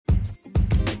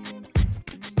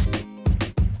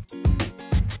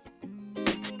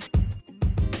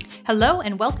Hello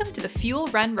and welcome to the Fuel,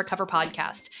 Run, Recover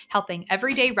podcast, helping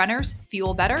everyday runners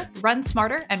fuel better, run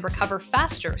smarter, and recover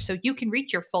faster so you can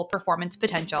reach your full performance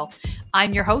potential.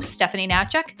 I'm your host, Stephanie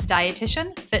Natchuk,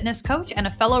 dietitian, fitness coach, and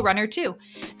a fellow runner too.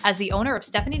 As the owner of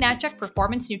Stephanie Natchuk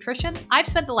Performance Nutrition, I've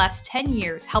spent the last 10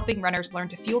 years helping runners learn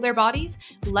to fuel their bodies,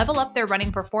 level up their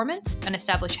running performance, and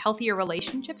establish healthier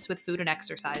relationships with food and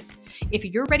exercise. If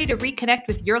you're ready to reconnect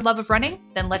with your love of running,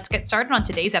 then let's get started on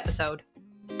today's episode.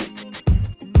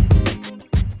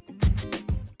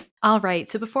 All right,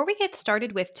 so before we get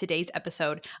started with today's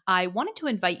episode, I wanted to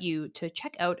invite you to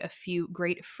check out a few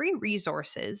great free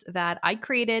resources that I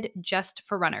created just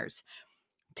for runners.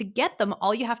 To get them,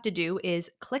 all you have to do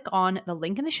is click on the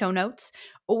link in the show notes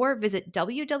or visit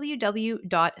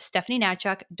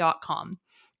www.stephanienatchuk.com.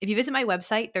 If you visit my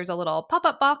website, there's a little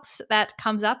pop-up box that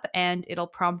comes up and it'll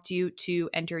prompt you to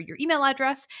enter your email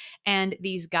address, and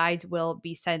these guides will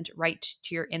be sent right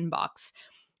to your inbox.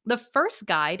 The first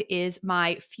guide is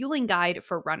my fueling guide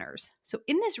for runners. So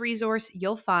in this resource,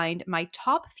 you'll find my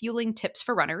top fueling tips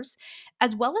for runners,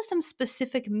 as well as some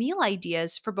specific meal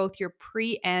ideas for both your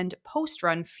pre and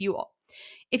post-run fuel.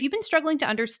 If you've been struggling to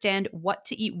understand what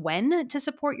to eat when to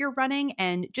support your running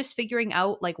and just figuring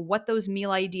out what those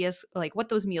meal ideas, what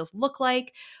those meals look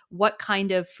like, what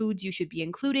kind of foods you should be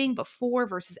including before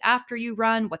versus after you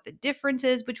run, what the difference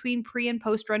is between pre and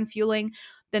post-run fueling,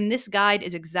 then this guide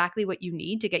is exactly what you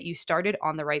need to get you started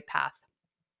on the right path.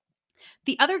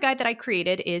 The other guide that I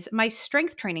created is my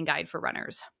strength training guide for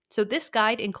runners. So this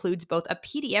guide includes both a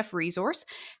PDF resource,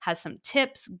 has some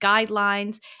tips,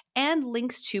 guidelines, and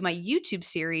links to my YouTube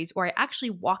series where I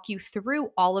actually walk you through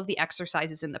all of the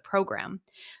exercises in the program.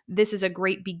 This is a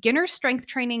great beginner strength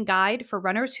training guide for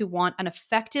runners who want an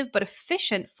effective but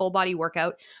efficient full body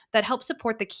workout that helps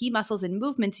support the key muscles and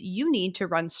movements you need to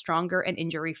run stronger and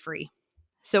injury-free.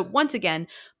 So once again,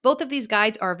 both of these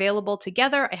guides are available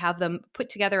together. I have them put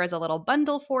together as a little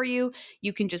bundle for you.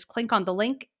 You can just click on the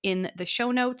link in the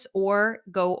show notes or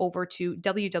go over to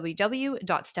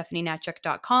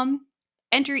www.stephanienatchuk.com,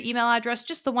 enter your email address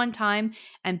just the one time,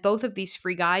 and both of these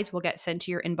free guides will get sent to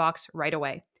your inbox right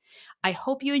away. I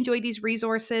hope you enjoy these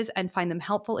resources and find them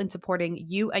helpful in supporting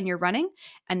you and your running.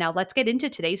 And now let's get into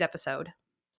today's episode.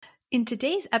 In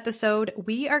today's episode,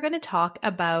 we are going to talk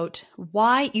about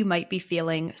why you might be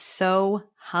feeling so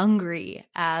hungry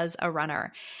as a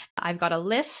runner. I've got a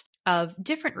list of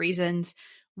different reasons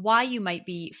why you might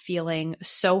be feeling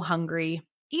so hungry,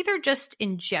 either just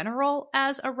in general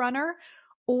as a runner,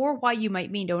 or why you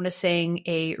might be noticing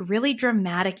a really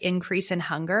dramatic increase in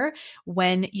hunger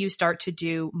when you start to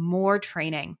do more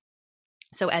training.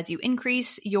 So as you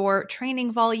increase your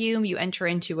training volume, you enter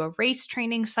into a race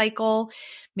training cycle.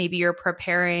 Maybe you're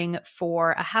preparing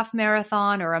for a half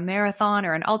marathon or a marathon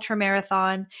or an ultra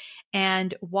marathon,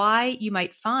 and why you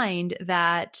might find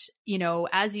that,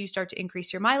 as you start to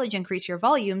increase your mileage, increase your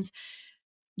volumes,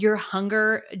 your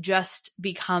hunger just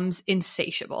becomes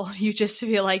insatiable. You just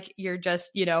feel like you're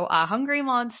just, a hungry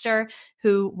monster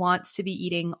who wants to be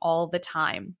eating all the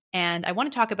time. And I want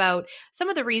to talk about some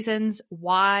of the reasons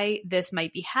why this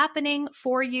might be happening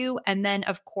for you. And then,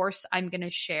 of course, I'm going to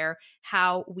share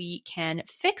how we can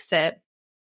fix it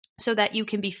so that you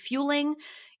can be fueling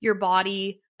your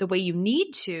body the way you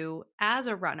need to as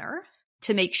a runner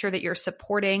to make sure that you're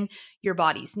supporting your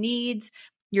body's needs.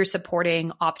 You're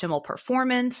supporting optimal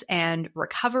performance and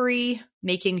recovery,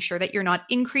 making sure that you're not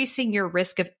increasing your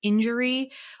risk of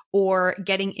injury or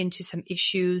getting into some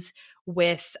issues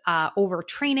with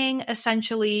overtraining,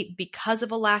 essentially, because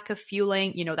of a lack of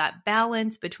fueling, that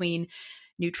balance between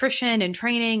nutrition and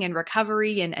training and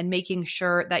recovery and making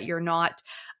sure that you're not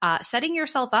setting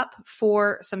yourself up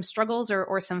for some struggles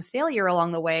or some failure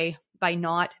along the way by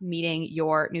not meeting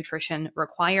your nutrition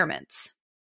requirements.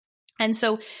 And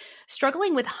so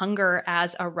struggling with hunger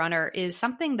as a runner is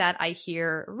something that I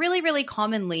hear really, really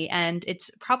commonly, and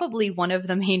it's probably one of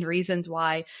the main reasons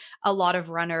why a lot of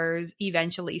runners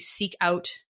eventually seek out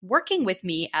working with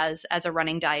me as a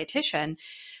running dietitian,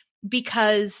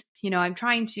 because, I'm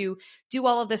trying to do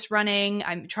all of this running.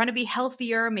 I'm trying to be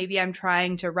healthier. Maybe I'm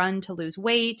trying to run to lose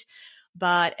weight,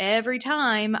 but every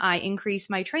time I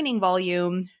increase my training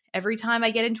volume, every time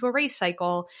I get into a race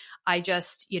cycle, I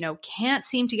just, can't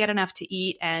seem to get enough to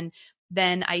eat. And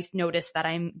then I notice that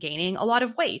I'm gaining a lot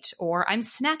of weight, or I'm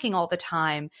snacking all the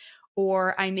time,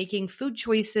 or I'm making food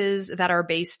choices that are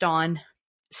based on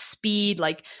speed,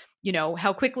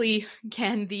 how quickly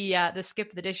can the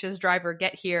skip the dishes driver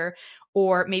get here,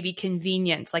 or maybe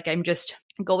convenience, like I'm just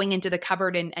going into the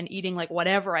cupboard and eating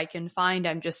whatever I can find.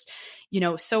 I'm just,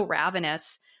 so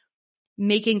ravenous.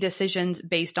 Making decisions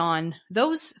based on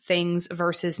those things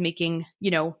versus making,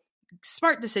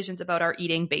 smart decisions about our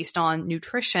eating based on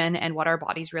nutrition and what our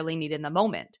bodies really need in the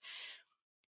moment.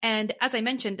 And as I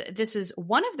mentioned, this is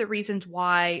one of the reasons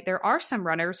why there are some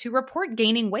runners who report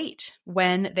gaining weight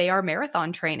when they are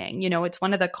marathon training. It's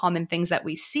one of the common things that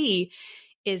we see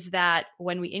is that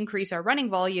when we increase our running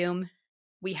volume,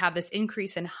 we have this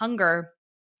increase in hunger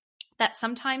that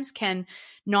sometimes can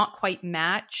not quite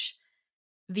match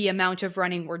the amount of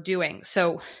running we're doing.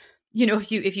 So,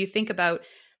 if you think about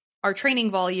our training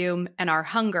volume and our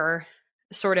hunger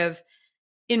sort of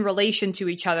in relation to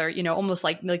each other, almost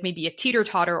like maybe a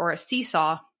teeter-totter or a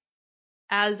seesaw,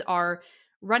 as our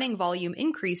running volume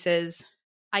increases,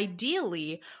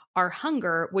 ideally our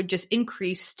hunger would just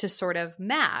increase to sort of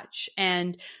match,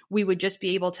 and we would just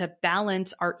be able to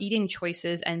balance our eating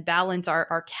choices and balance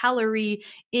our calorie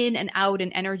in and out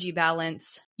and energy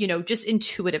balance, just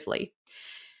intuitively.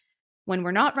 When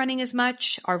we're not running as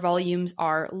much, our volumes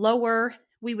are lower,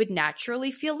 we would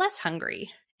naturally feel less hungry.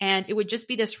 And it would just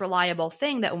be this reliable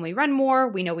thing that when we run more,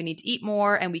 we know we need to eat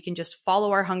more, and we can just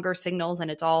follow our hunger signals, and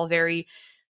it's all very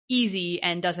easy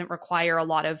and doesn't require a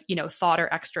lot of, thought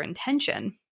or extra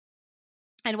intention.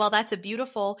 And while that's a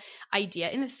beautiful idea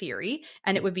in theory,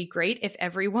 and it would be great if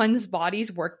everyone's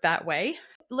bodies worked that way,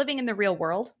 living in the real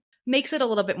world makes it a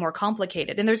little bit more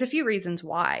complicated. And there's a few reasons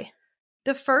why.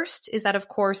 The first is that, of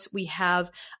course, we have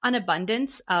an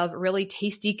abundance of really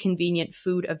tasty, convenient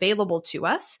food available to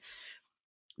us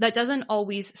that doesn't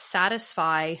always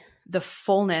satisfy the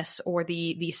fullness or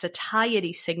the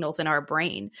satiety signals in our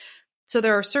brain. So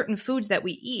there are certain foods that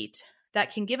we eat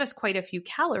that can give us quite a few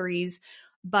calories,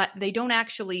 but they don't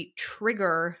actually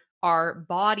trigger our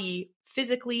body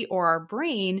physically or our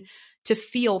brain to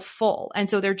feel full. And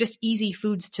so they're just easy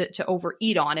foods to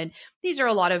overeat on. And these are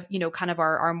a lot of, kind of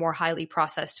our more highly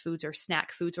processed foods or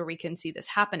snack foods where we can see this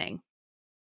happening.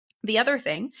 The other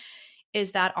thing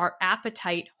is that our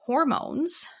appetite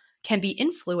hormones can be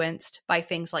influenced by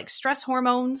things like stress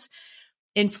hormones,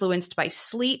 influenced by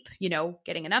sleep,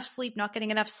 getting enough sleep, not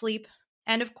getting enough sleep,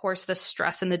 and of course, the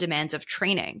stress and the demands of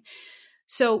training.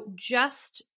 So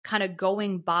just kind of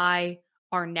going by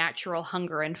our natural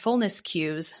hunger and fullness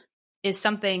cues is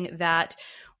something that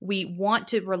we want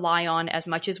to rely on as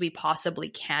much as we possibly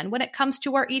can when it comes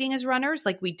to our eating as runners.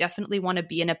 Like, we definitely want to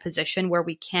be in a position where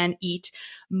we can eat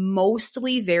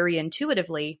mostly very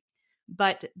intuitively,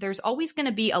 but there's always going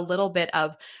to be a little bit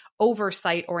of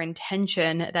oversight or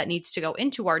intention that needs to go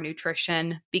into our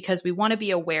nutrition, because we want to be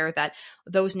aware that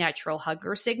those natural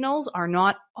hunger signals are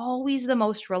not always the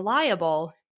most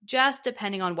reliable, just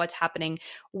depending on what's happening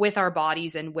with our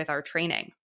bodies and with our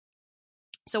training.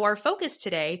 So our focus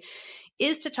today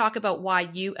is to talk about why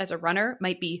you as a runner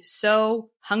might be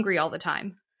so hungry all the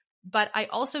time. But I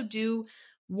also do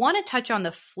want to touch on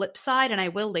the flip side, and I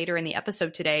will later in the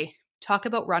episode today talk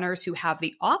about runners who have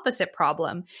the opposite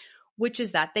problem, which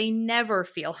is that they never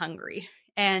feel hungry.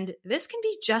 And this can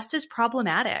be just as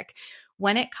problematic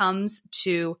when it comes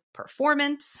to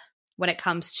performance, when it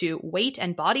comes to weight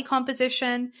and body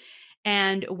composition,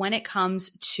 and when it comes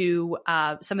to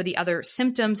some of the other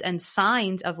symptoms and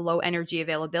signs of low energy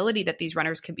availability that these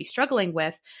runners can be struggling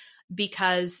with.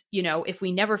 Because, if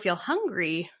we never feel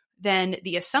hungry, then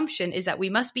the assumption is that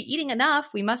we must be eating enough,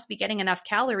 we must be getting enough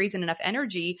calories and enough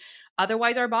energy.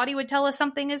 Otherwise, our body would tell us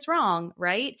something is wrong,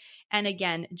 right? And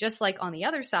again, just like on the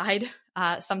other side,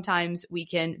 sometimes we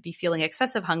can be feeling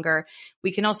excessive hunger.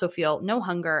 We can also feel no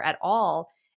hunger at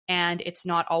all. And it's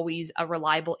not always a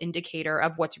reliable indicator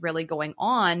of what's really going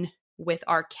on with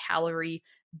our calorie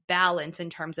balance in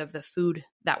terms of the food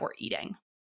that we're eating.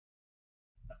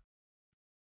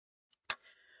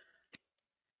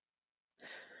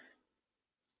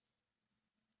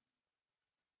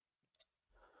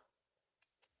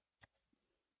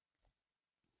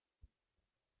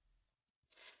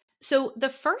 So the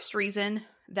first reason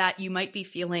that you might be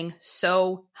feeling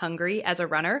so hungry as a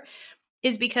runner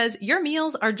is because your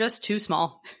meals are just too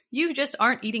small. You just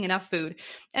aren't eating enough food.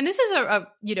 And this is a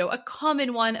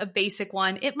common one, a basic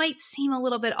one. It might seem a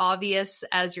little bit obvious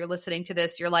as you're listening to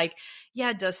this. You're like,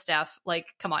 yeah, duh, Steph, like,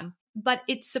 come on. But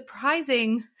it's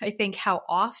surprising, I think, how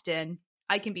often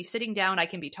I can be sitting down, I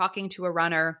can be talking to a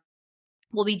runner.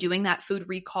 We'll be doing that food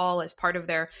recall as part of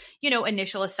their,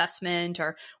 initial assessment,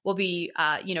 or we'll be,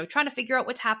 trying to figure out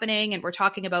what's happening, and we're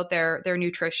talking about their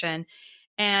nutrition.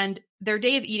 And their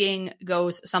day of eating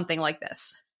goes something like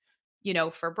this.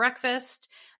 For breakfast,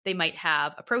 they might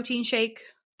have a protein shake.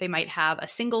 They might have a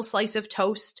single slice of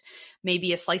toast,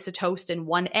 maybe a slice of toast and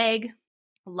one egg.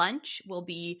 Lunch will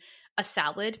be a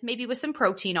salad, maybe with some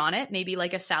protein on it, maybe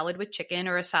like a salad with chicken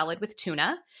or a salad with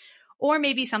tuna, or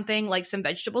maybe something like some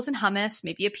vegetables and hummus,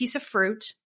 maybe a piece of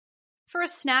fruit. For a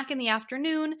snack in the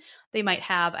afternoon, they might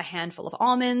have a handful of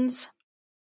almonds.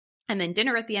 And then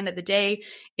dinner at the end of the day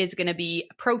is going to be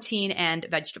protein and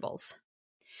vegetables.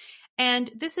 And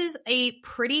this is a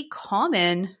pretty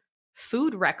common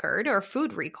food record or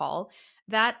food recall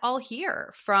that I'll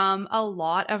hear from a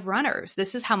lot of runners.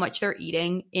 This is how much they're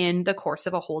eating in the course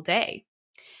of a whole day.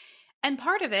 And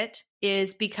part of it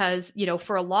is because,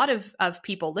 for a lot of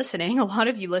people listening, a lot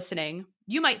of you listening,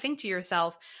 you might think to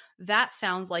yourself, that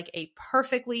sounds like a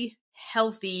perfectly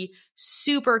healthy,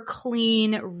 super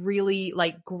clean, really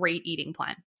great eating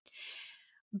plan.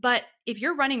 But if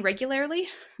you're running regularly,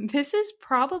 this is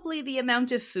probably the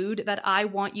amount of food that I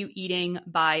want you eating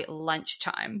by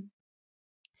lunchtime.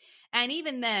 And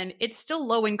even then, it's still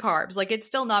low in carbs. It's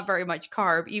still not very much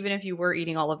carb, even if you were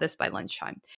eating all of this by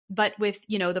lunchtime. But with,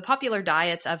 the popular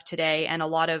diets of today and a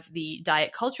lot of the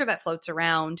diet culture that floats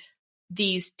around,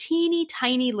 these teeny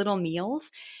tiny little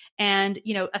meals and,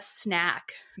 a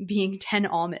snack being 10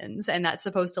 almonds, and that's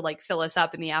supposed to fill us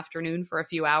up in the afternoon for a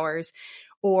few hours,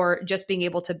 or just being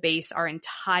able to base our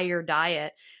entire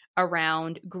diet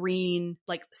around green,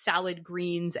 salad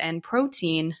greens and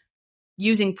protein,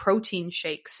 using protein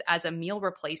shakes as a meal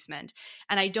replacement.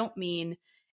 And I don't mean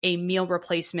a meal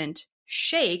replacement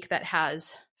shake that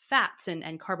has fats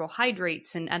and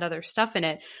carbohydrates and other stuff in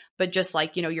it, but just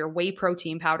your whey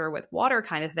protein powder with water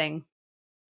kind of thing.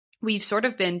 We've sort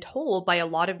of been told by a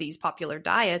lot of these popular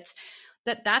diets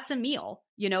that that's a meal.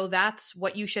 That's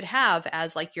what you should have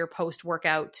as your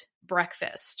post-workout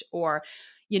breakfast, or,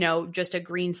 just a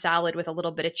green salad with a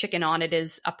little bit of chicken on it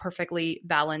is a perfectly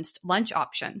balanced lunch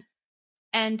option.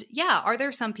 And yeah, are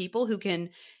there some people who can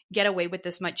get away with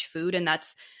this much food and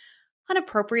that's an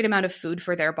appropriate amount of food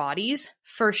for their bodies?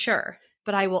 For sure.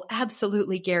 But I will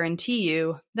absolutely guarantee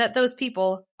you that those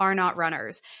people are not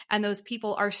runners. And those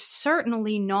people are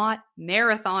certainly not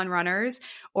marathon runners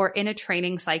or in a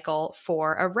training cycle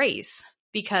for a race.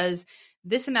 Because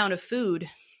this amount of food,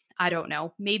 I don't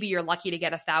know, maybe you're lucky to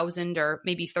get 1,000 or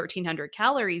maybe 1,300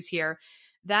 calories here.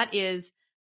 That is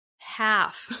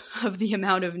half of the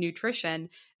amount of nutrition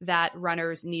that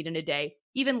runners need in a day,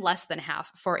 even less than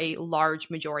half for a large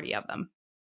majority of them.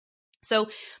 So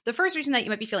the first reason that you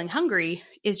might be feeling hungry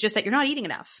is just that you're not eating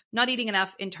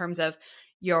enough in terms of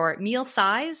your meal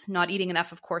size, not eating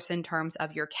enough, of course, in terms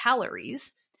of your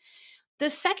calories.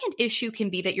 The second issue can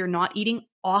be that you're not eating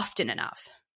often enough.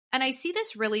 And I see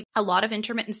this really a lot of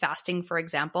intermittent fasting, for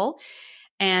example,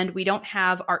 and we don't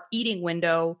have our eating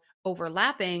window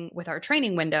overlapping with our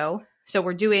training window. So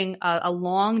we're doing a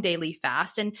long daily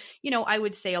fast. And, I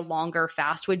would say a longer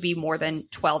fast would be more than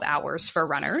 12 hours for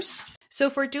runners. So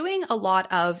if we're doing a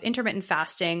lot of intermittent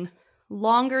fasting,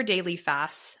 longer daily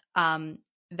fasts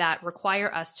that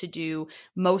require us to do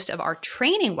most of our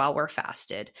training while we're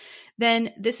fasted,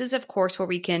 then this is, of course, where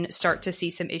we can start to see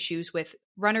some issues with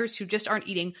runners who just aren't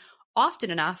eating often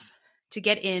enough to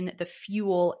get in the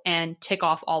fuel and tick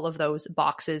off all of those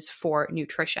boxes for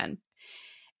nutrition.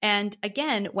 And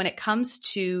again, when it comes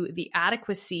to the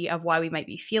adequacy of why we might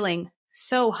be feeling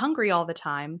so hungry all the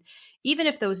time, even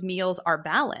if those meals are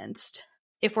balanced,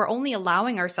 if we're only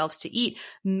allowing ourselves to eat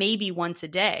maybe once a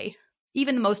day,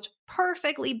 even the most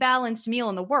perfectly balanced meal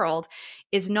in the world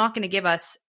is not going to give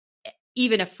us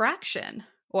even a fraction,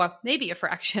 or maybe a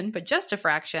fraction, but just a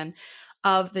fraction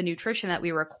of the nutrition that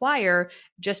we require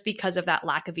just because of that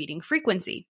lack of eating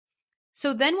frequency.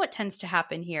 So then what tends to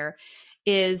happen here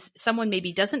is someone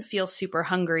maybe doesn't feel super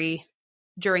hungry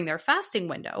during their fasting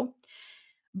window,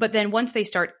 but then once they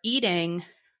start eating,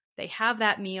 they have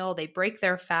that meal, they break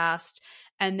their fast,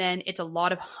 and then it's a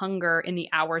lot of hunger in the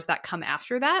hours that come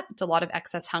after that. It's a lot of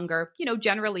excess hunger,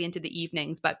 generally into the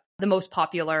evenings, but the most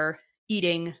popular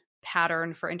eating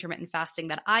pattern for intermittent fasting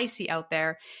that I see out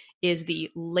there is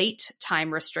the late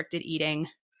time restricted eating,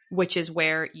 which is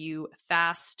where you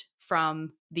fast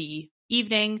from the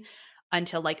evening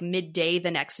until midday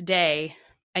the next day,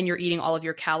 and you're eating all of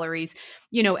your calories,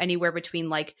 anywhere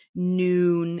between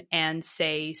noon and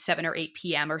say 7 or 8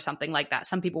 p.m. or something like that.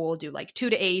 Some people will do 2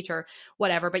 to 8 or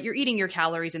whatever, but you're eating your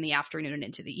calories in the afternoon and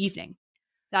into the evening.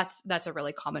 That's a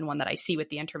really common one that I see with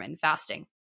the intermittent fasting.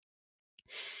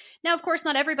 Now, of course,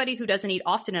 not everybody who doesn't eat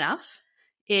often enough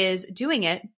is doing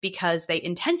it because they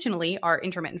intentionally are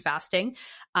intermittent fasting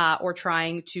or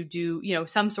trying to do,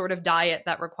 some sort of diet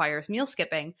that requires meal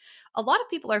skipping. A lot of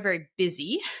people are very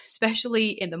busy, especially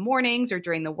in the mornings or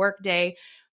during the workday,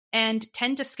 and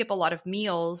tend to skip a lot of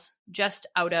meals just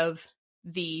out of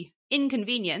the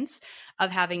inconvenience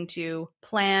of having to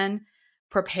plan,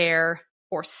 prepare,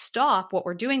 or stop what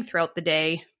we're doing throughout the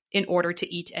day in order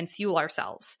to eat and fuel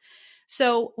ourselves.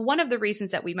 So one of the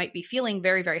reasons that we might be feeling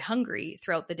very, very hungry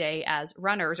throughout the day as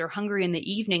runners, or hungry in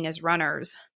the evening as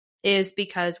runners, is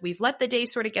because we've let the day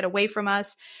sort of get away from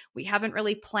us. We haven't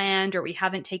really planned, or we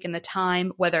haven't taken the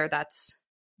time, whether that's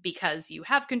because you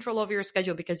have control over your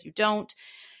schedule, because you don't.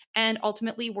 And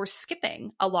ultimately, we're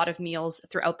skipping a lot of meals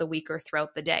throughout the week or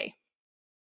throughout the day.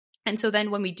 And so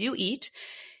then when we do eat,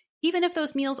 even if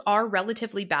those meals are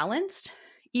relatively balanced,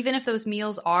 even if those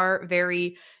meals are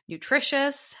very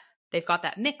nutritious, they've got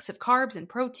that mix of carbs and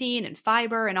protein and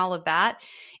fiber and all of that,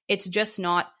 it's just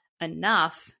not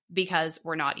enough because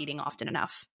we're not eating often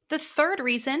enough. The third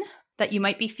reason that you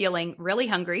might be feeling really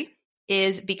hungry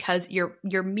is because your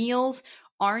meals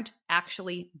aren't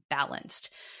actually balanced.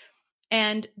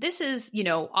 And this is,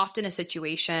 often a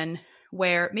situation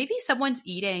where maybe someone's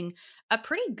eating a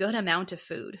pretty good amount of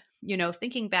food.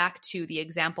 Thinking back to the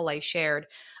example I shared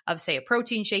of, say, a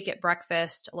protein shake at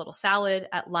breakfast, a little salad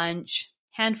at lunch,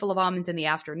 handful of almonds in the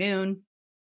afternoon,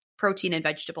 protein and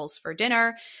vegetables for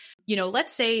dinner.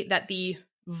 Let's say that the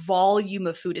volume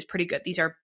of food is pretty good. These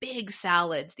are big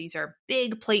salads. These are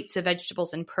big plates of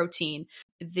vegetables and protein.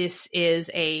 This is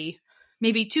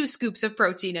maybe 2 scoops of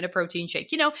protein in a protein shake.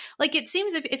 It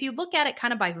seems if you look at it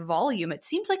kind of by volume, it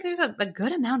seems like there's a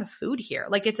good amount of food here.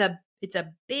 Like it's a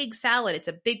big salad. It's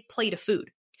a big plate of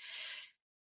food.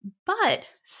 But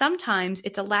sometimes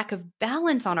it's a lack of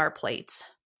balance on our plates,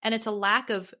 and it's a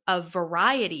lack of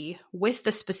variety with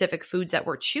the specific foods that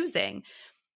we're choosing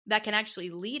that can actually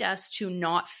lead us to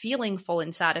not feeling full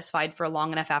and satisfied for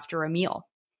long enough after a meal.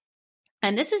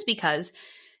 And this is because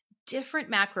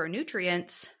different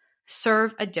macronutrients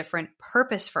serve a different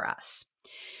purpose for us.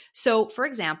 So, for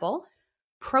example,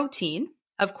 protein,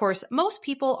 of course, most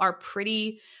people are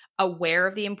pretty aware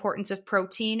of the importance of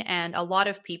protein, and a lot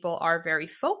of people are very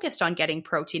focused on getting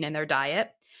protein in their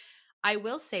diet. I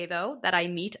will say, though, that I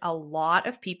meet a lot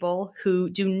of people who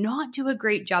do not do a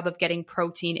great job of getting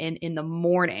protein in the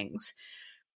mornings.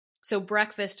 So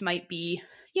breakfast might be,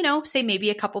 say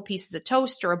maybe a couple pieces of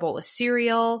toast or a bowl of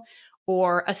cereal,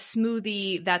 or a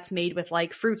smoothie that's made with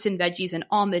like fruits and veggies and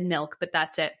almond milk, but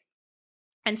that's it.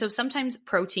 And so sometimes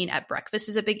protein at breakfast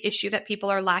is a big issue that people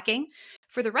are lacking.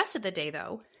 For the rest of the day,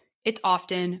 though, it's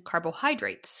often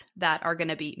carbohydrates that are going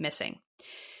to be missing.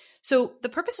 So the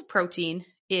purpose of protein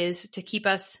is to keep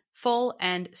us full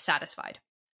and satisfied.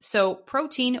 So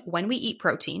protein, when we eat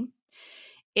protein,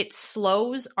 it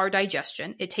slows our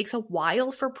digestion. It takes a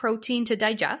while for protein to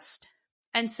digest.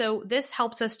 And so this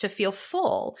helps us to feel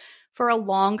full for a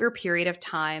longer period of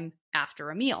time after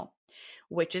a meal,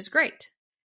 which is great.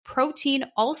 Protein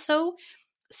also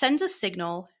sends a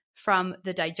signal from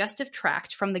the digestive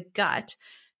tract, from the gut,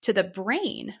 to the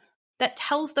brain that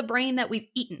tells the brain that we've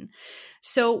eaten.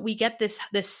 So we get this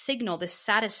signal, this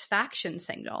satisfaction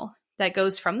signal that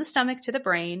goes from the stomach to the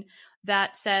brain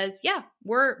that says, yeah,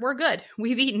 we're good.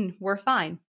 We've eaten. We're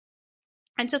fine.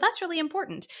 And so that's really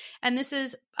important. And this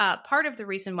is part of the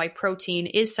reason why protein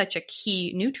is such a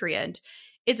key nutrient.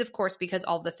 It's, of course, because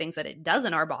all the things that it does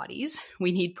in our bodies.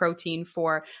 We need protein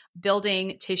for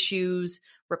building tissues,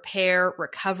 repair,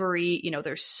 recovery.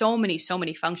 There's so many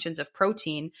functions of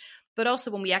protein. But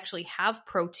also when we actually have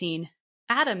protein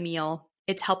at a meal,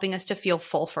 it's helping us to feel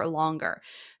full for longer.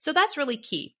 So that's really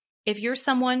key. If you're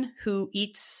someone who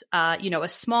eats, a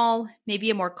small, maybe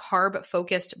a more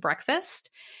carb-focused breakfast,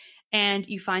 and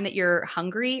you find that you're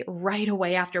hungry right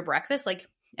away after breakfast,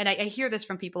 and I hear this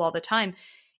from people all the time,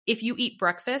 if you eat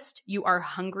breakfast, you are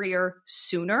hungrier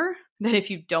sooner than if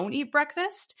you don't eat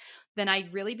breakfast, then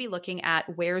I'd really be looking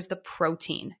at where's the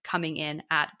protein coming in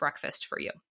at breakfast for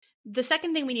you. The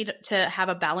second thing we need to have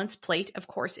a balanced plate, of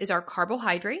course, is our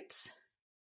carbohydrates.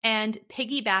 And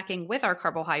piggybacking with our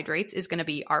carbohydrates is going to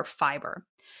be our fiber.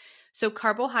 So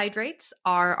carbohydrates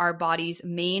are our body's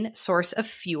main source of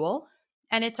fuel,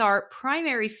 and it's our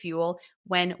primary fuel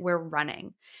when we're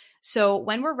running. So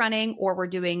when we're running or we're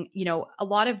doing, a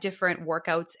lot of different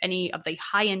workouts, any of the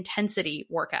high intensity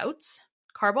workouts,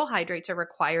 carbohydrates are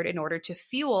required in order to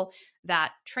fuel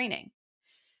that training.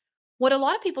 What a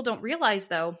lot of people don't realize,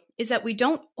 though, is that we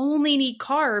don't only need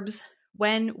carbs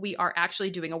when we are actually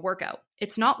doing a workout.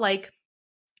 It's not like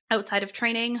outside of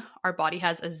training, our body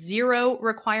has a 0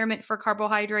 requirement for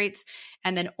carbohydrates,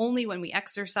 and then only when we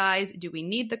exercise do we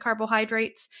need the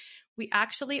carbohydrates. We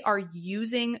actually are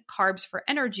using carbs for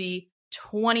energy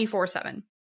 24/7.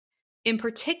 In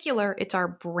particular, it's our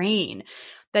brain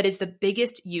that is the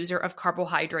biggest user of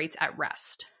carbohydrates at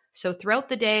rest. So throughout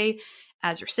the day,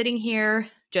 as you're sitting here,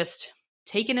 just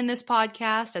taking in this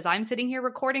podcast, as I'm sitting here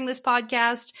recording this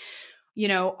podcast,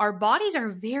 Our bodies are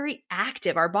very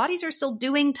active. Our bodies are still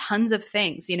doing tons of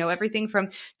things, everything from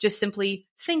just simply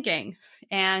thinking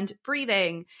and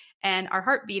breathing and our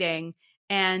heart beating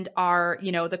and our,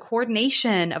 the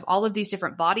coordination of all of these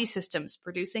different body systems,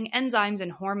 producing enzymes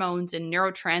and hormones and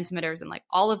neurotransmitters and like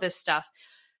all of this stuff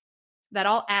that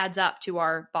all adds up to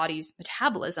our body's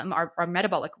metabolism, our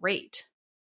metabolic rate.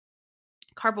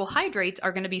 Carbohydrates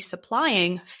are going to be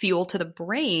supplying fuel to the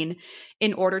brain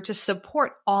in order to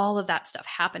support all of that stuff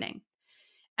happening.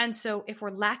 And so if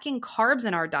we're lacking carbs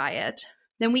in our diet,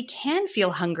 then we can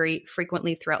feel hungry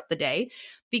frequently throughout the day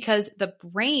because the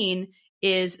brain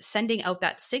is sending out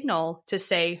that signal to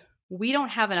say, we don't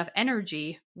have enough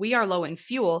energy, we are low in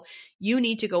fuel, you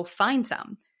need to go find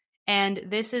some. And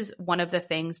this is one of the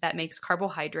things that makes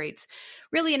carbohydrates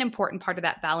really an important part of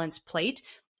that balanced plate,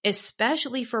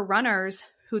 especially for runners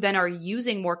who then are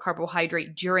using more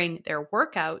carbohydrate during their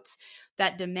workouts.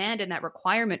 That demand and that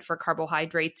requirement for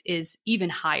carbohydrates is even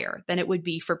higher than it would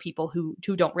be for people who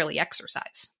don't really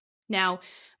exercise. Now,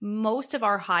 most of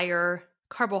our higher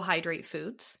carbohydrate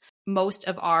foods, most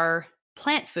of our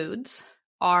plant foods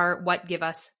are what give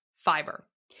us fiber.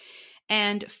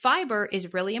 And fiber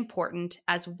is really important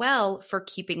as well for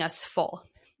keeping us full.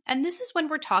 And this is when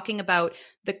we're talking about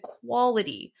the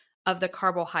quality of the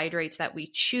carbohydrates that we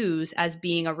choose as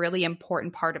being a really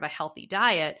important part of a healthy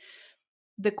diet.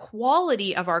 The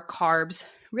quality of our carbs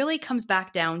really comes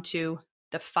back down to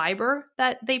the fiber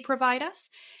that they provide us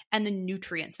and the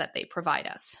nutrients that they provide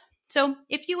us. So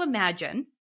if you imagine,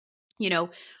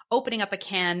 opening up a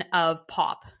can of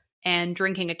pop and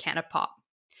drinking a can of pop,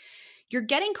 you're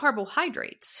getting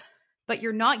carbohydrates, but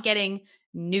you're not getting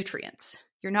nutrients.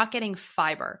 You're not getting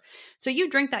fiber. So you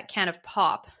drink that can of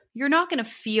pop, you're not going to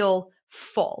feel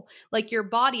full. Like your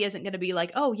body isn't going to be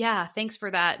like, oh yeah, thanks for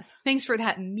that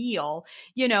meal.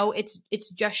 It's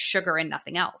just sugar and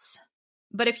nothing else.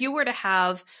 But if you were to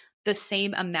have the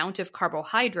same amount of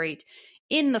carbohydrate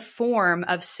in the form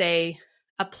of, say,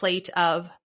 a plate of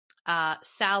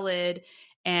salad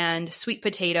and sweet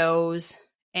potatoes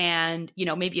and,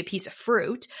 maybe a piece of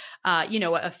fruit, a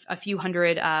few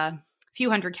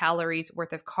hundred calories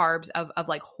worth of carbs of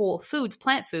like whole foods,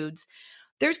 plant foods,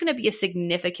 there's going to be a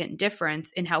significant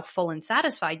difference in how full and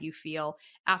satisfied you feel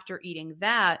after eating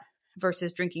that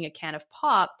versus drinking a can of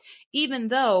pop, even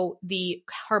though the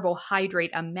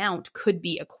carbohydrate amount could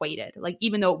be equated, like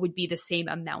even though it would be the same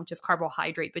amount of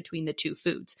carbohydrate between the two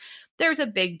foods. There's a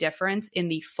big difference in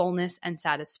the fullness and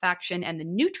satisfaction and the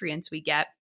nutrients we get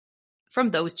from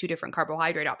those two different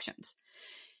carbohydrate options.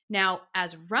 Now,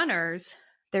 as runners,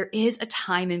 there is a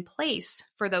time and place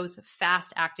for those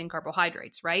fast-acting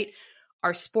carbohydrates, right?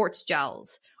 Our sports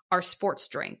gels, our sports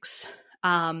drinks,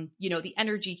 the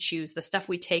energy chews, the stuff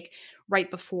we take right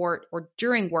before or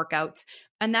during workouts.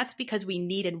 And that's because we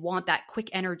need and want that quick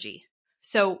energy.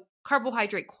 So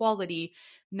carbohydrate quality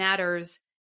matters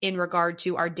in regard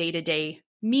to our day-to-day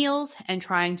meals and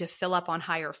trying to fill up on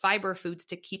higher fiber foods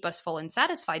to keep us full and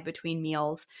satisfied between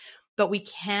meals. But we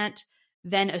can't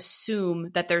then assume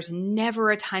that there's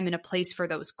never a time and a place for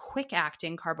those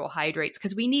quick-acting carbohydrates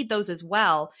because we need those as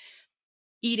well.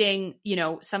 Eating,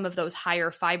 some of those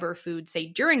higher fiber foods, say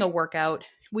during a workout,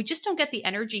 we just don't get the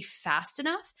energy fast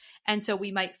enough. And so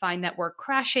we might find that we're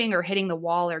crashing or hitting the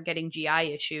wall or getting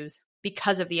GI issues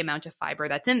because of the amount of fiber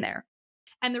that's in there.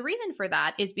 And the reason for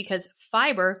that is because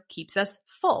fiber keeps us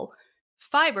full.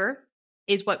 Fiber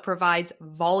is what provides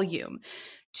volume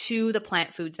to the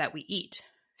plant foods that we eat.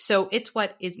 So it's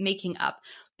what is making up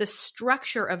the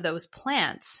structure of those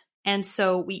plants. And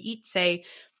so we eat, say,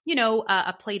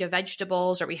 a plate of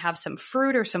vegetables, or we have some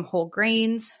fruit or some whole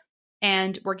grains,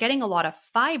 and we're getting a lot of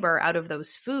fiber out of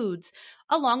those foods,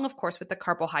 along, of course, with the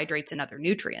carbohydrates and other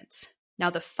nutrients.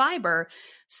 Now, the fiber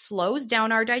slows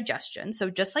down our digestion. So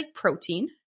just like protein,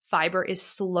 fiber is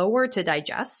slower to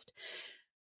digest.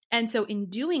 And so in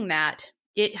doing that,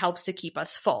 it helps to keep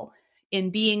us full. In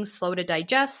being slow to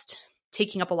digest,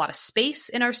 taking up a lot of space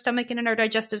in our stomach and in our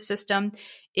digestive system,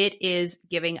 it is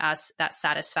giving us that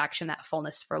satisfaction, that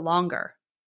fullness for longer.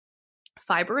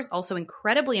 Fiber is also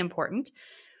incredibly important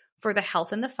for the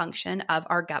health and the function of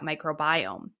our gut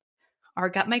microbiome. Our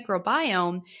gut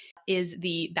microbiome is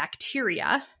the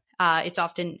bacteria. It's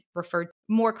often referred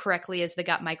more correctly as the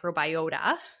gut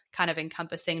microbiota, kind of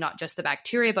encompassing not just the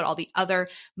bacteria, but all the other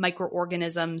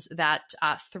microorganisms that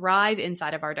thrive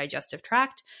inside of our digestive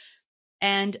tract.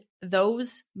 And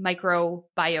those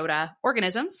microbiota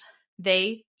organisms,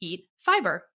 they eat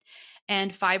fiber.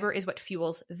 And fiber is what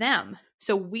fuels them.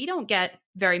 So we don't get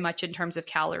very much in terms of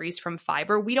calories from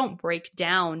fiber. We don't break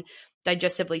down,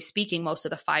 digestively speaking, most of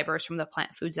the fibers from the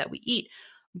plant foods that we eat.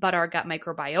 but our gut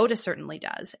microbiota certainly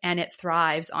does. And it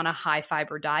thrives on a high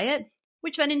fiber diet,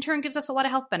 which then in turn gives us a lot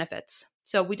of health benefits.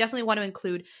 So we definitely want to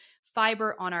include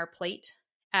fiber on our plate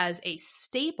as a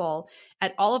staple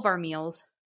at all of our meals,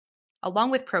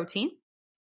 along with protein,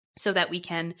 so that we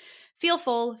can feel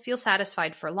full, feel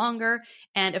satisfied for longer,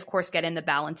 and of course, get in the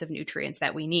balance of nutrients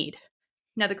that we need.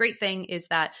 Now, the great thing is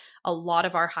that a lot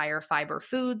of our higher fiber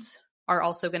foods are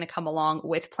also going to come along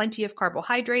with plenty of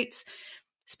carbohydrates.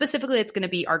 Specifically, it's going to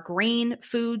be our grain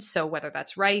foods. So whether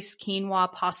that's rice,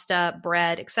 quinoa, pasta,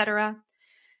 bread, etc.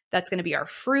 That's going to be our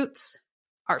fruits,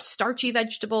 our starchy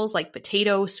vegetables like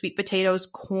potatoes, sweet potatoes,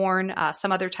 corn,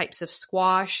 some other types of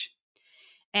squash,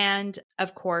 and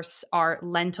of course, our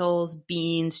lentils,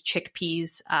 beans,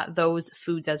 chickpeas, those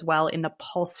foods as well in the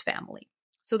pulse family.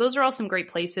 So those are all some great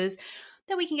places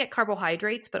that we can get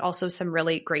carbohydrates, but also some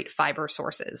really great fiber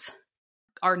sources.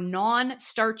 Our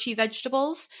non-starchy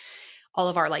vegetables, all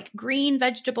of our like green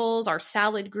vegetables, our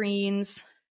salad greens,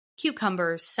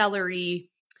 cucumbers, celery,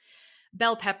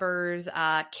 bell peppers,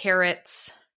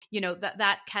 carrots,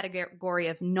 that category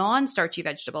of non-starchy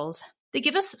vegetables, they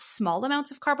give us small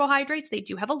amounts of carbohydrates. They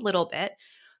do have a little bit,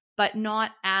 but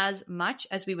not as much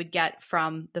as we would get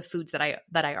from the foods that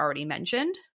I already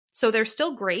mentioned. So they're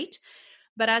still great,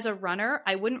 but as a runner,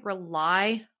 I wouldn't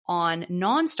rely on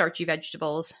non-starchy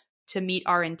vegetables to meet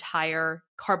our entire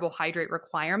carbohydrate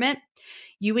requirement.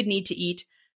 You would need to eat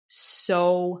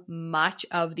so much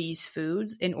of these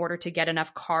foods in order to get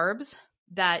enough carbs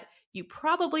that you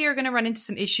probably are going to run into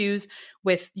some issues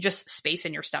with just space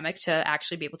in your stomach to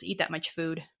actually be able to eat that much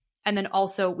food. And then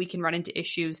also we can run into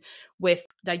issues with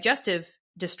digestive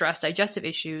distress, digestive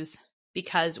issues,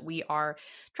 because we are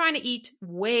trying to eat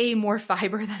way more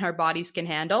fiber than our bodies can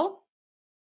handle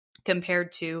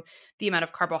compared to the amount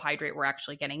of carbohydrate we're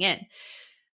actually getting in.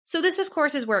 So this, of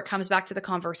course, is where it comes back to the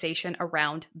conversation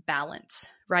around balance,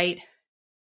 right?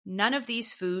 None of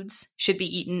these foods should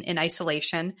be eaten in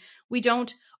isolation. We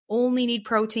don't only need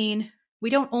protein. We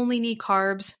don't only need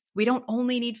carbs. We don't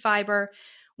only need fiber.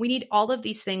 We need all of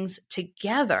these things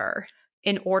together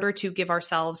in order to give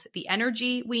ourselves the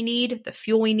energy we need, the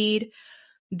fuel we need,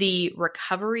 the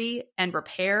recovery and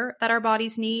repair that our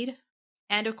bodies need,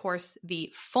 and of course,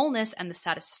 the fullness and the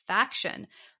satisfaction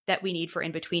that we need for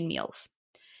in-between meals.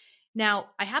 Now,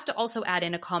 I have to also add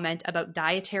in a comment about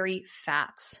dietary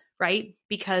fats, right?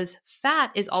 Because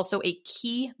fat is also a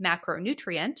key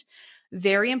macronutrient,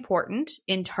 very important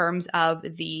in terms of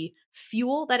the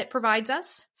fuel that it provides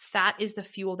us. Fat is the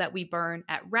fuel that we burn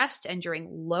at rest and during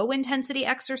low intensity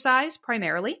exercise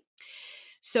primarily.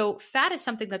 So fat is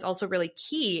something that's also really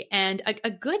key, and a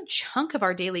good chunk of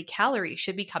our daily calories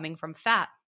should be coming from fat.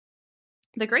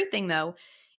 The great thing though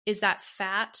is that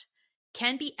fat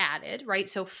can be added, right?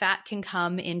 So fat can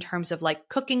come in terms of like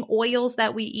cooking oils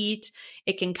that we eat.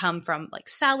 It can come from like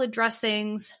salad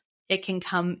dressings. It can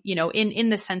come, in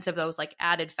the sense of those like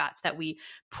added fats that we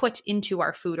put into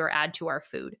our food or add to our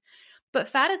food. But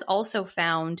fat is also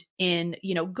found in,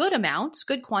 good amounts,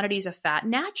 good quantities of fat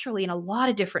naturally in a lot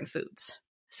of different foods.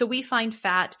 So we find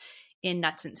fat in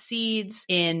nuts and seeds,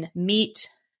 in meat,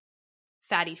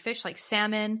 fatty fish like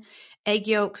salmon, egg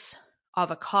yolks,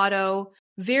 avocado.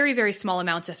 Very, very small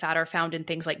amounts of fat are found in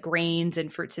things like grains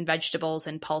and fruits and vegetables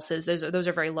and pulses. Those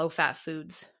are very low fat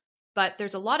foods. But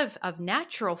there's a lot of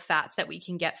natural fats that we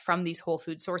can get from these whole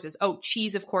food sources. Oh,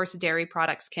 cheese, of course, dairy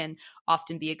products can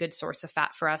often be a good source of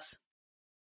fat for us.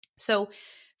 So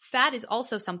fat is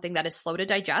also something that is slow to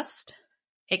digest.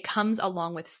 It comes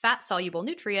along with fat-soluble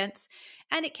nutrients,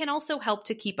 and it can also help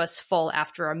to keep us full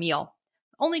after a meal.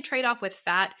 Only trade-off with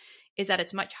fat is that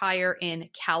it's much higher in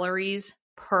calories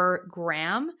per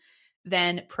gram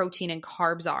than protein and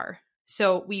carbs are.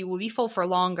 So we will be full for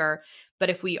longer, but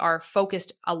if we are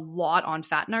focused a lot on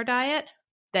fat in our diet,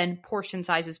 then portion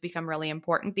sizes become really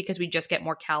important because we just get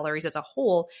more calories as a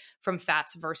whole from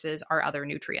fats versus our other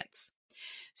nutrients.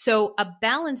 So a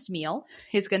balanced meal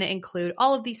is going to include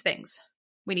all of these things.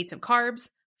 We need some carbs,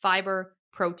 fiber,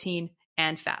 protein,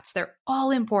 and fats. They're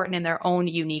all important in their own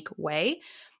unique way.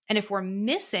 And if we're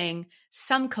missing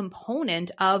some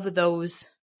component of those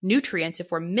nutrients,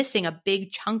 if we're missing a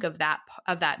big chunk of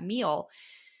that meal,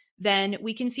 then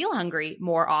we can feel hungry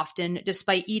more often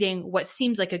despite eating what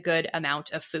seems like a good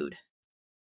amount of food.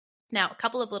 Now, a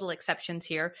couple of little exceptions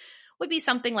here would be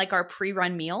something like our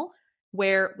pre-run meal,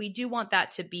 where we do want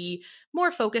that to be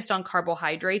more focused on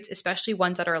carbohydrates, especially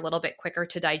ones that are a little bit quicker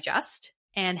to digest,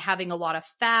 and having a lot of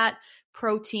fat,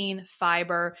 protein,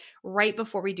 fiber right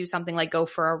before we do something like go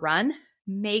for a run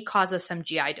may cause us some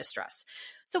GI distress.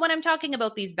 So when I'm talking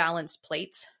about these balanced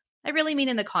plates, I really mean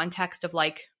in the context of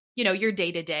like your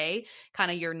day to day,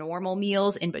 kind of your normal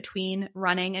meals in between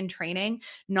running and training,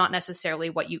 not necessarily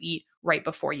what you eat right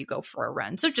before you go for a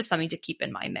run. So just something to keep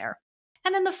in mind there.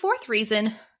 And then the fourth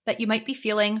reason that you might be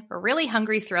feeling really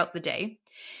hungry throughout the day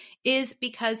is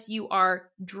because you are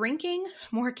drinking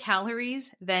more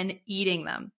calories than eating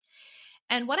them.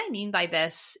 And what I mean by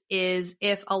this is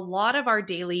if a lot of our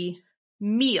daily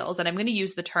meals, and I'm going to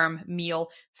use the term meal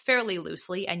fairly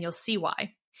loosely, and you'll see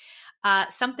why,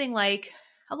 something like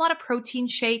a lot of protein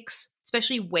shakes,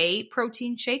 especially whey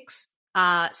protein shakes,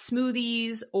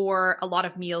 smoothies, or a lot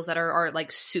of meals that are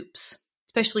like soups,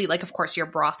 especially like, of course, your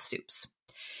broth soups.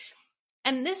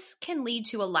 And this can lead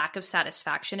to a lack of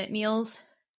satisfaction at meals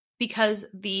because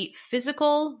the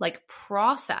physical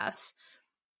process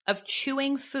of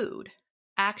chewing food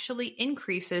actually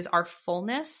increases our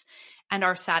fullness and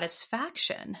our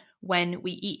satisfaction when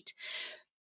we eat.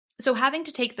 So having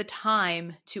to take the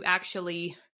time to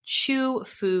actually chew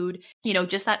food,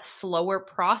 just that slower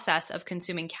process of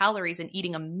consuming calories and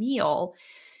eating a meal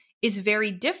is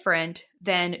very different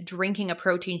than drinking a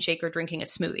protein shake or drinking a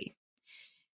smoothie.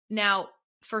 Now,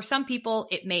 for some people,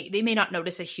 they may not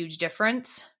notice a huge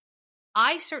difference.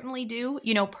 I certainly do.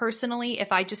 Personally,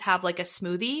 if I just have like a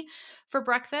smoothie for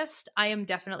breakfast, I am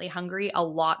definitely hungry a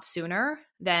lot sooner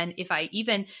than if I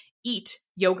even eat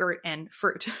yogurt and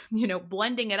fruit.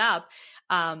 Blending it up,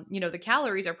 the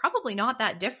calories are probably not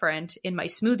that different in my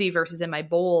smoothie versus in my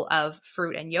bowl of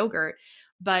fruit and yogurt,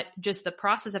 but just the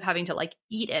process of having to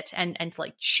eat it and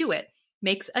to chew it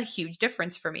makes a huge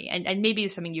difference for me. And maybe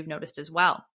it's something you've noticed as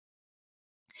well.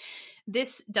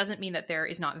 This doesn't mean that there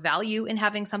is not value in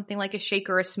having something like a shake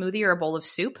or a smoothie or a bowl of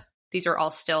soup. These are all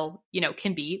still,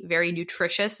 can be very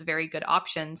nutritious, very good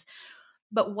options.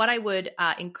 But what I would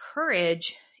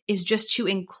encourage is just to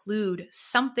include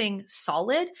something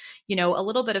solid, a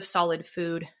little bit of solid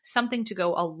food, something to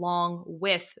go along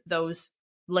with those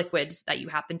liquids that you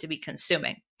happen to be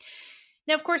consuming.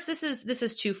 Now, of course, this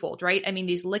is twofold, right? I mean,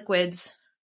 these liquids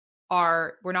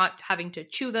we're not having to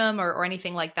chew them or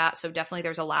anything like that. So definitely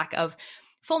there's a lack of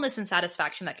fullness and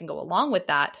satisfaction that can go along with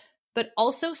that. But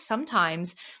also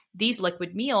sometimes these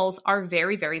liquid meals are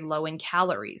very, very low in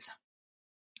calories.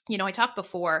 I talked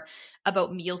before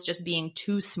about meals just being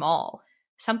too small.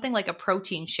 Something like a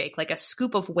protein shake, like a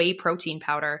scoop of whey protein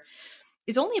powder,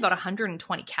 is only about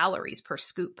 120 calories per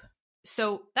scoop.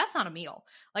 So that's not a meal.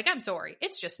 I'm sorry,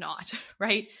 it's just not,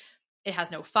 right? It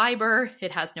has no fiber,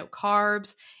 it has no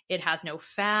carbs, it has no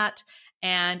fat,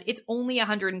 and it's only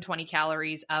 120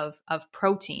 calories of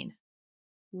protein.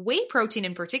 Whey protein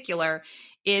in particular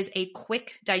is a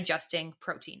quick digesting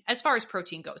protein as far as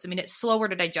protein goes. I mean, it's slower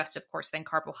to digest, of course, than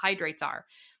carbohydrates are.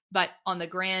 But on the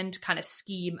grand kind of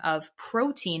scheme of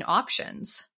protein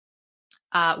options,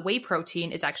 whey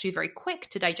protein is actually very quick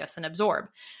to digest and absorb,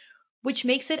 which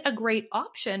makes it a great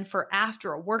option for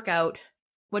after a workout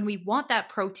when we want that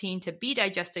protein to be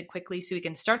digested quickly so we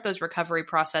can start those recovery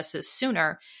processes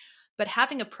sooner. But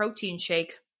having a protein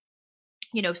shake,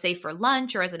 say for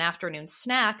lunch or as an afternoon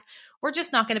snack, we're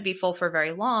just not going to be full for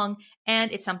very long.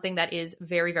 And it's something that is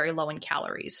very, very low in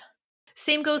calories.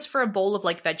 Same goes for a bowl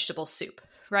of vegetable soup,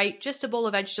 right? Just a bowl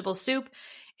of vegetable soup.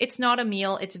 It's not a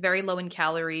meal. It's very low in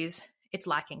calories. It's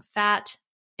lacking fat.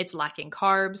 It's lacking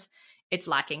carbs. It's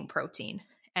lacking protein.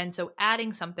 And so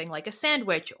adding something like a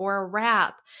sandwich or a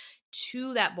wrap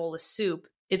to that bowl of soup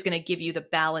is going to give you the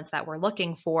balance that we're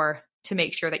looking for to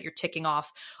make sure that you're ticking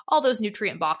off all those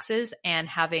nutrient boxes and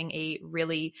having a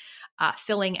really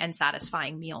filling and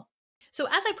satisfying meal. So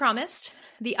as I promised,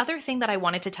 the other thing that I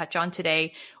wanted to touch on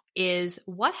today is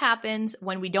what happens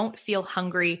when we don't feel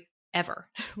hungry ever,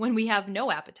 when we have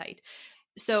no appetite.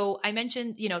 So I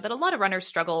mentioned, that a lot of runners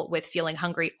struggle with feeling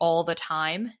hungry all the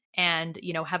time and,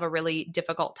 have a really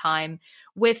difficult time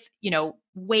with,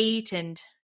 weight and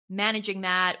managing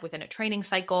that within a training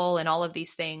cycle and all of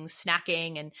these things,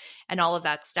 snacking and all of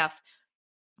that stuff.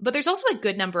 But there's also a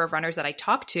good number of runners that I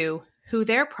talk to who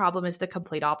their problem is the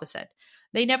complete opposite.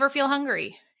 They never feel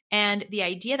hungry. And the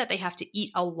idea that they have to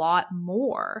eat a lot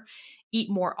more, eat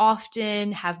more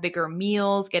often, have bigger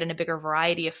meals, get in a bigger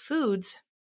variety of foods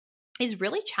is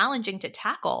really challenging to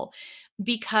tackle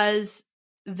because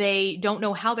they don't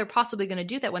know how they're possibly going to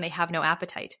do that when they have no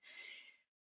appetite.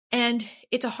 And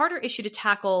it's a harder issue to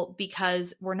tackle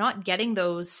because we're not getting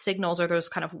those signals or those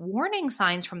kind of warning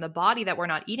signs from the body that we're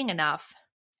not eating enough.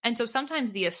 And so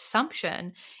sometimes the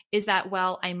assumption is that,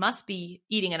 well, I must be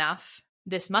eating enough.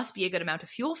 This must be a good amount of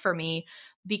fuel for me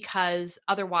because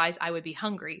otherwise I would be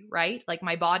hungry, right?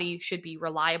 My body should be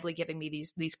reliably giving me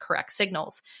these correct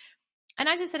signals. And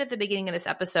as I said at the beginning of this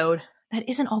episode, that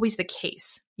isn't always the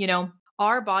case.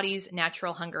 Our body's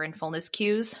natural hunger and fullness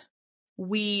cues,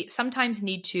 we sometimes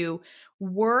need to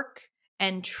work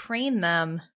and train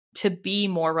them to be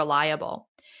more reliable.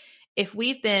 If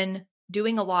we've been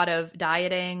doing a lot of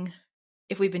dieting,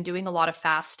 if we've been doing a lot of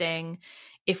fasting,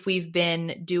 if we've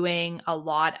been doing a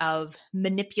lot of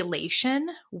manipulation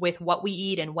with what we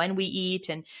eat and when we eat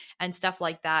and stuff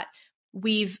like that,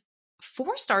 we've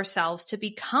forced ourselves to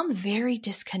become very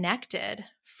disconnected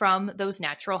from those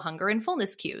natural hunger and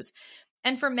fullness cues.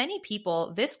 And for many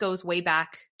people, this goes way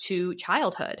back to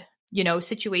childhood,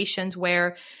 situations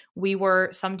where we were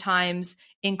sometimes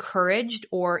encouraged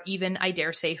or even, I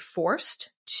dare say,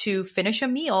 forced to finish a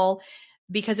meal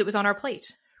because it was on our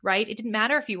plate, right? It didn't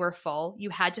matter if you were full, you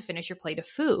had to finish your plate of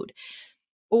food.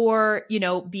 Or,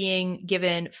 being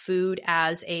given food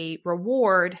as a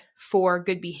reward for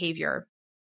good behavior.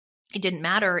 It didn't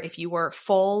matter if you were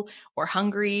full or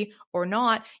hungry or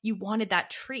not, you wanted that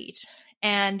treat.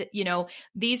 And,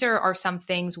 these are some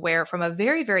things where from a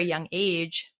very, very young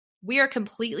age, we are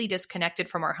completely disconnected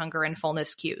from our hunger and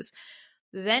fullness cues.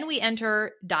 Then we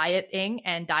enter dieting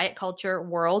and diet culture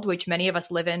world, which many of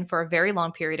us live in for a very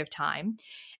long period of time.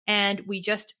 And we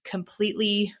just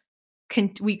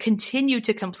we continue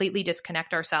to completely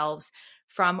disconnect ourselves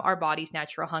from our body's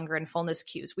natural hunger and fullness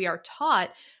cues. We are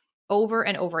taught over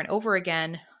and over and over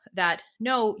again that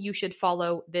no, you should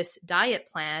follow this diet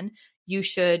plan. You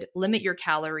should limit your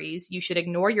calories. You should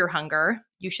ignore your hunger.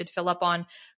 You should fill up on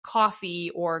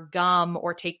coffee or gum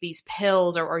or take these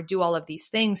pills or do all of these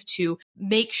things to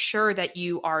make sure that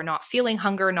you are not feeling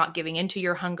hunger, not giving into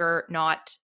your hunger,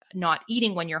 not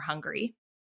eating when you're hungry.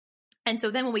 And so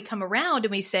then when we come around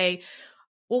and we say,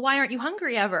 well, why aren't you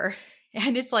hungry ever?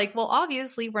 And it's like, well,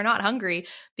 obviously we're not hungry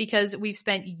because we've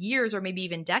spent years or maybe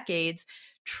even decades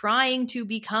trying to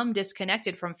become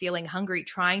disconnected from feeling hungry,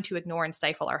 trying to ignore and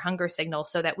stifle our hunger signal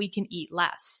so that we can eat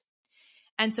less.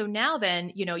 And so now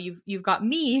then, you've got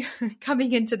me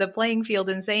coming into the playing field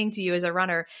and saying to you as a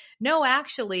runner, no,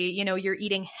 actually, you're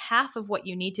eating half of what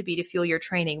you need to be to fuel your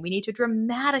training. We need to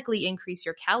dramatically increase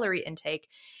your calorie intake.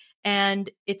 And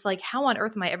it's like, how on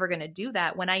earth am I ever going to do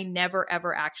that when I never,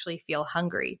 ever actually feel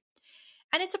hungry?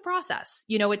 And it's a process.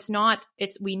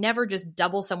 We never just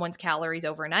double someone's calories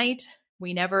overnight.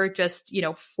 We never just,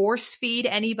 force feed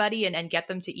anybody and get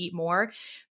them to eat more.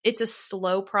 It's a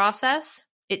slow process.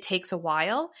 It takes a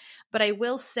while. But I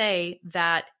will say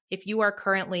that if you are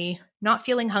currently not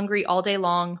feeling hungry all day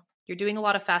long, you're doing a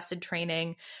lot of fasted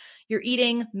training, you're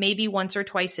eating maybe once or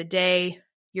twice a day,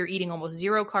 you're eating almost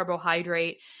zero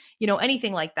carbohydrate,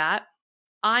 anything like that,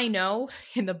 I know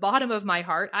in the bottom of my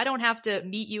heart, I don't have to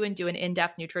meet you and do an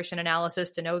in-depth nutrition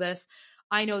analysis to know this.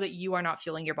 I know that you are not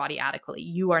fueling your body adequately.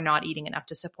 You are not eating enough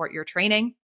to support your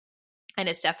training. And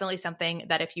it's definitely something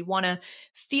that if you want to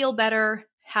feel better,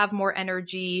 have more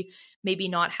energy, maybe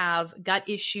not have gut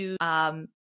issues,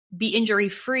 be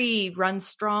injury-free, run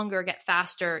stronger, get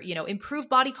faster, improve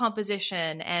body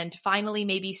composition, and finally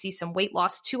maybe see some weight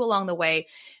loss too along the way.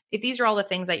 If these are all the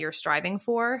things that you're striving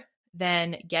for,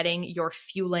 then getting your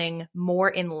fueling more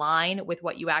in line with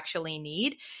what you actually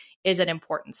need is an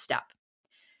important step.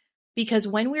 Because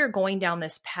when we're going down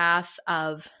this path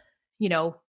of,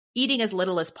 eating as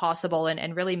little as possible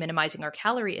and really minimizing our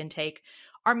calorie intake,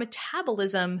 our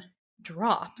metabolism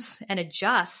drops and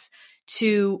adjusts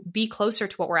to be closer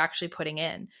to what we're actually putting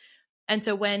in. And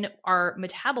so when our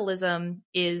metabolism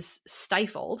is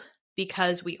stifled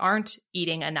because we aren't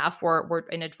eating enough, we're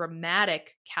in a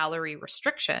dramatic calorie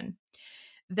restriction,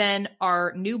 then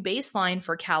our new baseline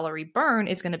for calorie burn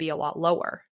is going to be a lot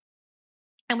lower.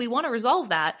 And we want to resolve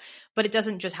that, but it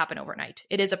doesn't just happen overnight.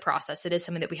 It is a process. It is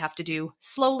something that we have to do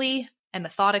slowly and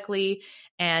methodically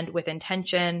and with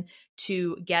intention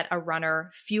to get a runner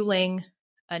fueling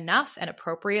enough and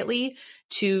appropriately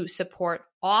to support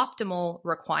optimal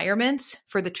requirements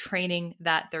for the training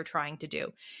that they're trying to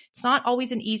do. It's not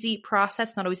always an easy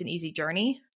process, not always an easy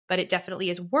journey, but it definitely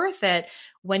is worth it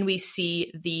when we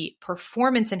see the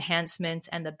performance enhancements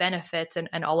and the benefits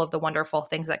and all of the wonderful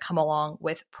things that come along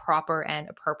with proper and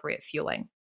appropriate fueling.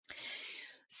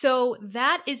 So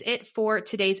that is it for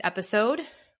today's episode.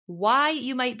 Why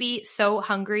you might be so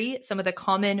hungry, some of the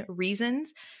common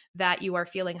reasons that you are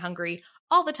feeling hungry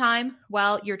all the time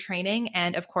while you're training.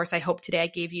 And of course, I hope today I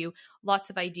gave you lots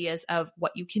of ideas of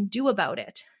what you can do about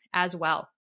it as well.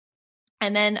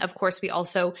 And then, of course, we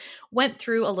also went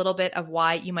through a little bit of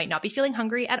why you might not be feeling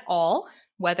hungry at all,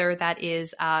 whether that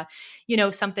is,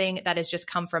 something that has just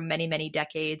come from many, many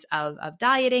decades of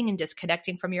dieting and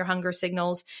disconnecting from your hunger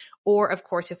signals, or of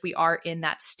course, if we are in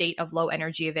that state of low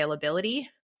energy availability,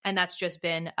 and that's just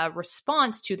been a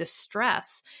response to the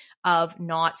stress of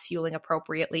not fueling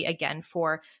appropriately, again,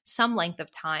 for some length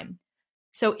of time.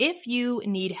 So if you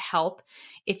need help,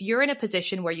 if you're in a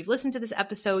position where you've listened to this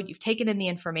episode, you've taken in the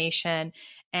information,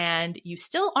 and you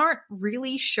still aren't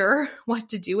really sure what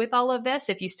to do with all of this,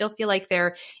 if you still feel like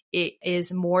there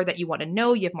is more that you want to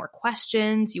know, you have more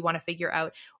questions, you want to figure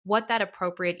out what that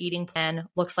appropriate eating plan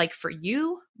looks like for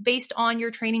you based on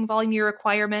your training volume, your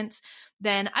requirements,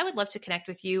 then I would love to connect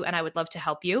with you and I would love to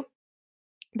help you.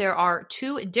 There are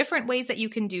 2 different ways that you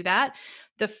can do that.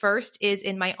 The first is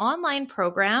in my online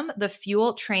program, the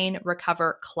Fuel Train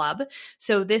Recover Club.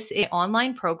 So this is an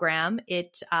online program.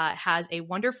 It has a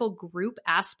wonderful group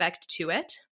aspect to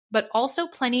it, but also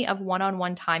plenty of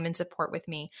one-on-one time and support with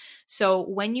me. So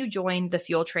when you join the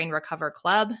Fuel Train Recover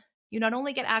Club, you not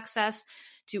only get access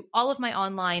to all of my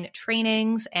online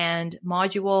trainings and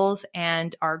modules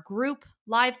and our group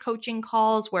live coaching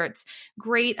calls where it's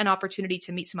great, an opportunity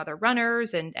to meet some other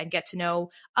runners and get to know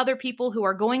other people who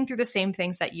are going through the same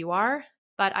things that you are.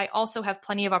 But I also have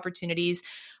plenty of opportunities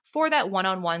for that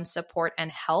one-on-one support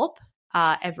and help.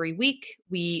 Every week,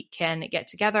 we can get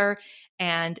together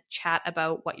and chat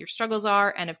about what your struggles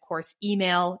are. And of course,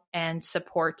 email and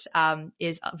support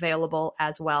is available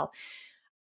as well.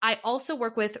 I also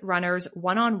work with runners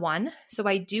one-on-one. So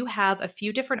I do have a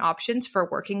few different options for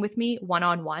working with me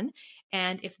one-on-one.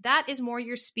 And if that is more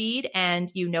your speed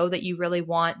and you know that you really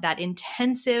want that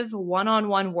intensive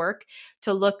one-on-one work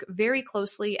to look very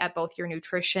closely at both your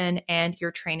nutrition and your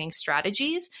training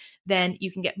strategies, then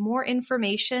you can get more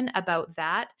information about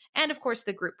that. And of course,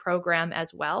 the group program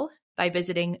as well by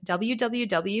visiting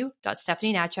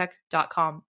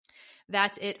www.stephanienatchek.com.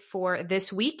 That's it for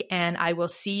this week, and I will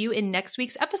see you in next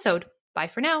week's episode. Bye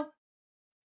for now.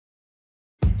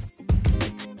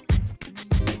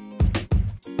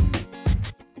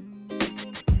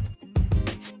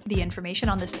 The information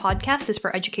on this podcast is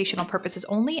for educational purposes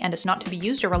only and is not to be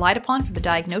used or relied upon for the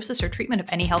diagnosis or treatment of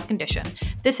any health condition.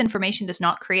 This information does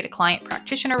not create a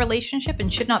client-practitioner relationship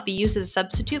and should not be used as a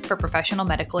substitute for professional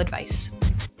medical advice.